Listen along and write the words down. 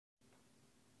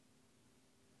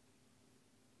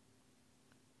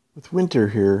With winter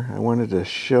here, I wanted to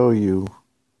show you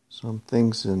some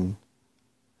things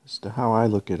as to how I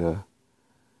look at a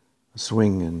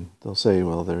swing, and they'll say,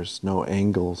 well, there's no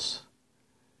angles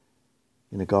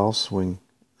in a golf swing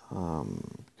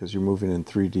because you're moving in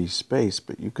 3D space,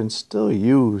 but you can still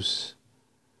use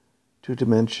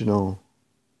two-dimensional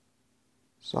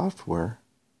software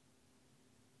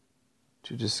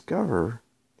to discover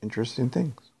interesting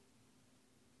things.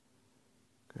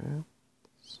 Okay,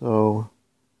 so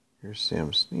here's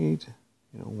Sam Snead,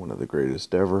 one of the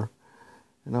greatest ever,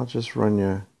 and I'll just run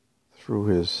you through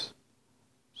his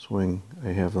swing. I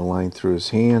have the line through his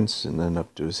hands and then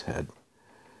up to his head.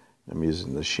 I'm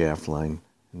using the shaft line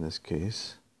in this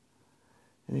case,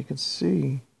 and you can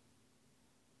see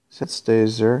his head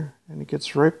stays there and he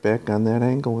gets right back on that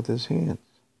angle with his hands.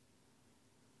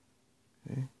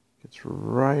 Okay, gets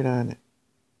right on it.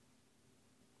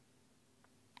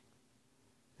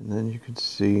 And then you can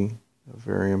see a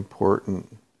very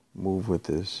important move with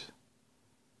his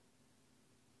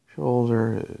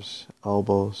shoulder, his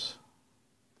elbows.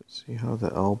 See how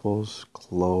the elbows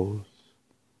close?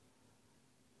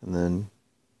 And then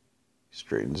he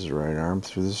straightens his right arm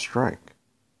through the strike.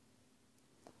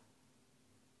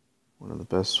 One of the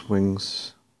best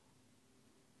swings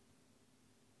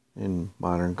in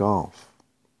modern golf.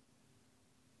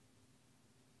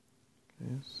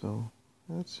 Okay, so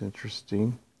that's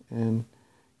interesting. And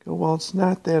go, well, it's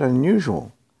not that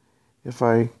unusual. If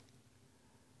I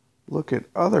look at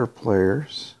other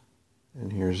players,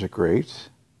 and here's a great,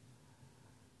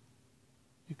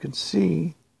 you can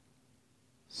see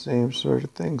same sort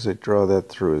of things. I draw that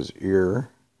through his ear.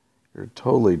 You're a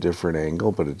totally different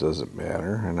angle, but it doesn't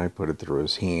matter. And I put it through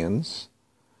his hands.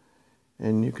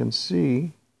 And you can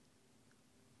see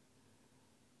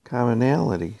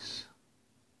commonalities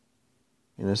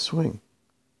in a swing.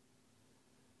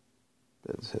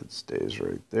 His head stays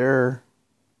right there.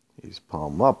 He's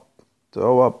palm up,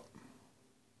 toe up.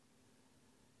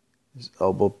 His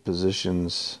elbow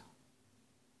positions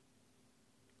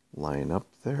line up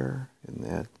there in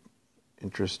that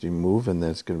interesting move, and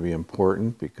that's going to be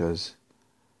important because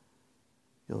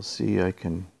you'll see I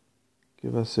can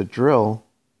give us a drill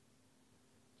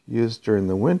used during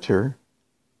the winter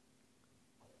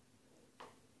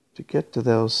to get to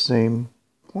those same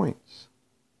points.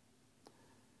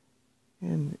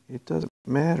 And it doesn't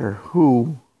matter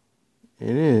who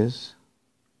it is.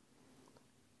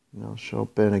 And I'll show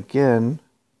Ben again.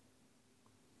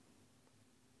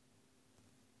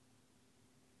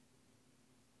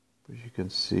 But you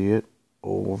can see it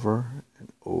over and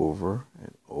over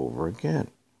and over again.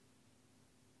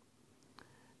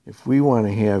 If we want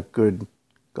to have good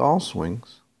golf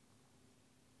swings,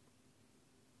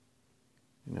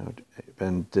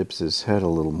 Ben dips his head a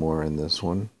little more in this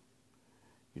one.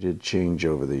 He did change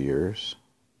over the years.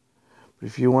 But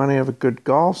if you want to have a good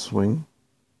golf swing,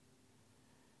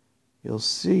 you'll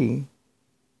see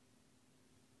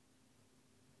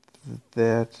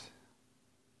that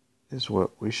is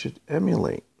what we should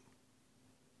emulate.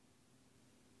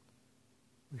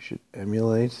 We should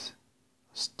emulate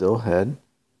a still head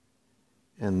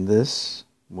and this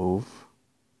move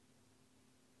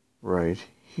right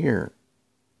here.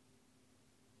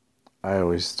 I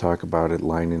always talk about it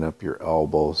lining up your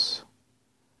elbows,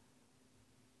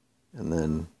 and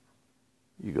then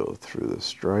you go through the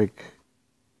strike.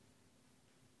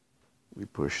 We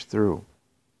push through.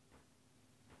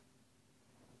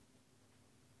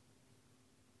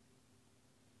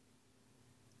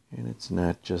 And it's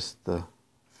not just the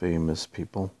famous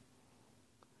people.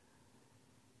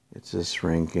 It's just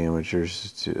rank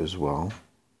amateurs as well.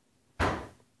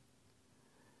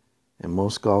 And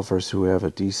most golfers who have a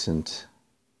decent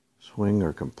swing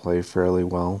or can play fairly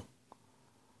well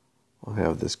will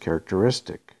have this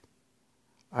characteristic.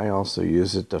 I also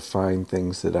use it to find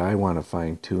things that I want to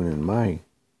fine tune in my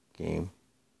game.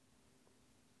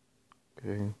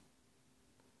 Okay.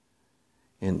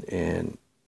 And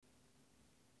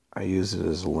I use it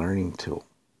as a learning tool.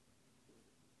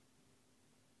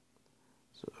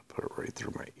 So I put it right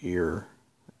through my ear.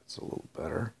 That's a little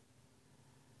better.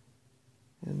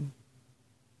 And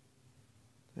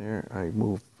there, I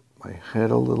move my head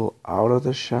a little out of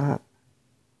the shot,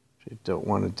 which I don't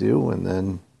want to do, and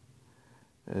then,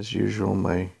 as usual,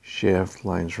 my shaft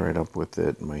lines right up with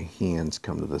it, and my hands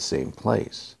come to the same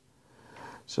place.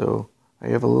 So I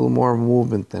have a little more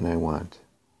movement than I want.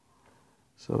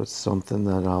 So it's something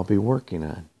that I'll be working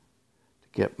on to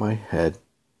get my head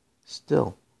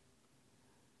still.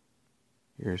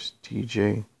 Here's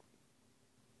TJ.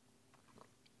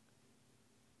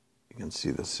 You can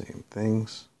see the same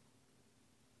things.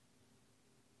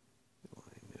 You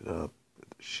line it up with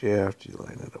the shaft, you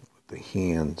line it up the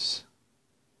hands,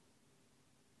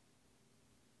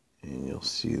 and you'll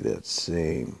see that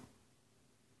same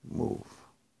move,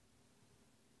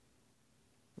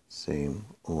 same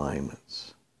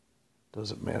alignments.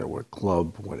 Doesn't matter what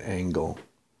club, what angle.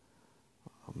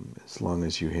 As long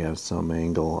as you have some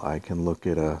angle, I can look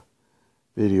at a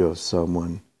video of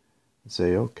someone and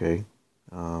say, okay,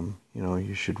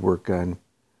 you should work on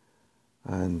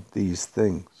these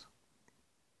things.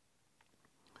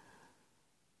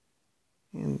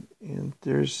 And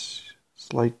there's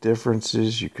slight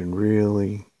differences. You can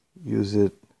really use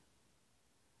it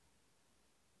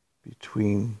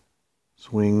between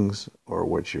swings or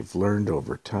what you've learned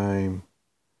over time.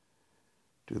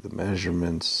 Do the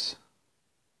measurements.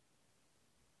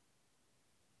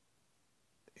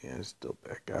 And still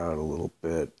back out a little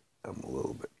bit. I'm a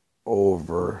little bit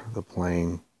over the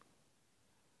plane,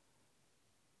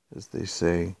 as they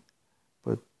say.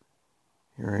 But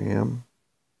here I am,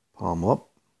 palm up,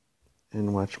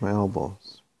 and watch my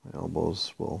elbows. My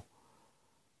elbows will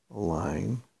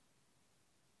align,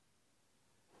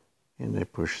 and I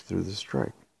push through the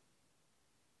strike.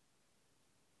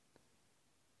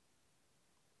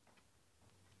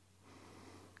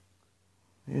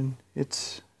 And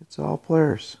it's all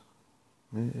players.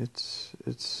 It's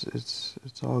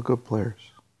all good players.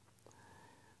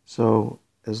 So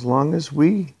as long as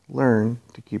we learn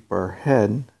to keep our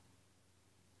head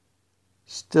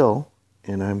still,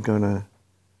 and I'm going to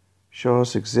show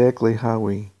us exactly how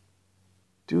we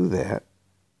do that,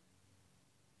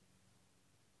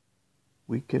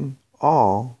 we can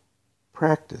all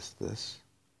practice this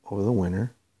over the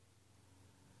winter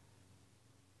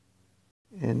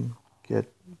and get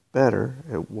better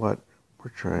at what we're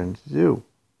trying to do.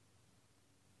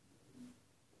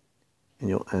 And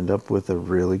you'll end up with a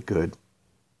really good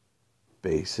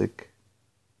basic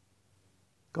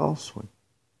golf swing.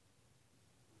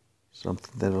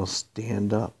 Something that'll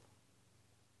stand up.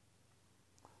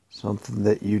 Something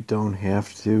that you don't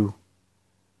have to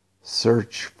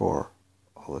search for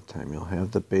all the time. You'll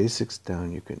have the basics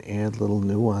down. You can add little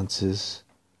nuances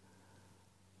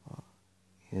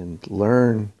and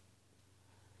learn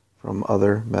from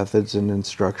other methods and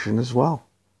instruction as well.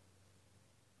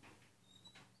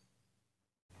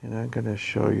 And I'm going to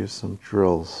show you some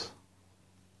drills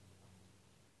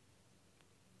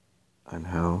on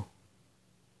how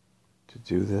to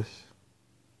do this.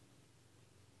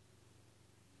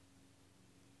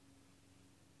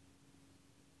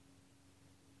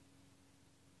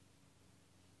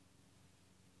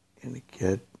 And to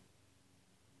get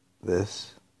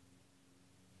this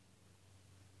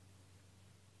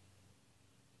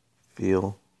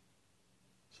feel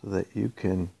so that you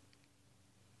can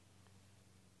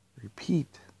repeat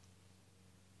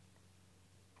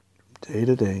from day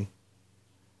to day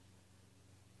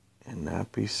and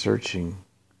not be searching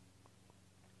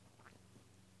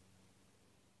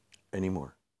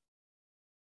anymore.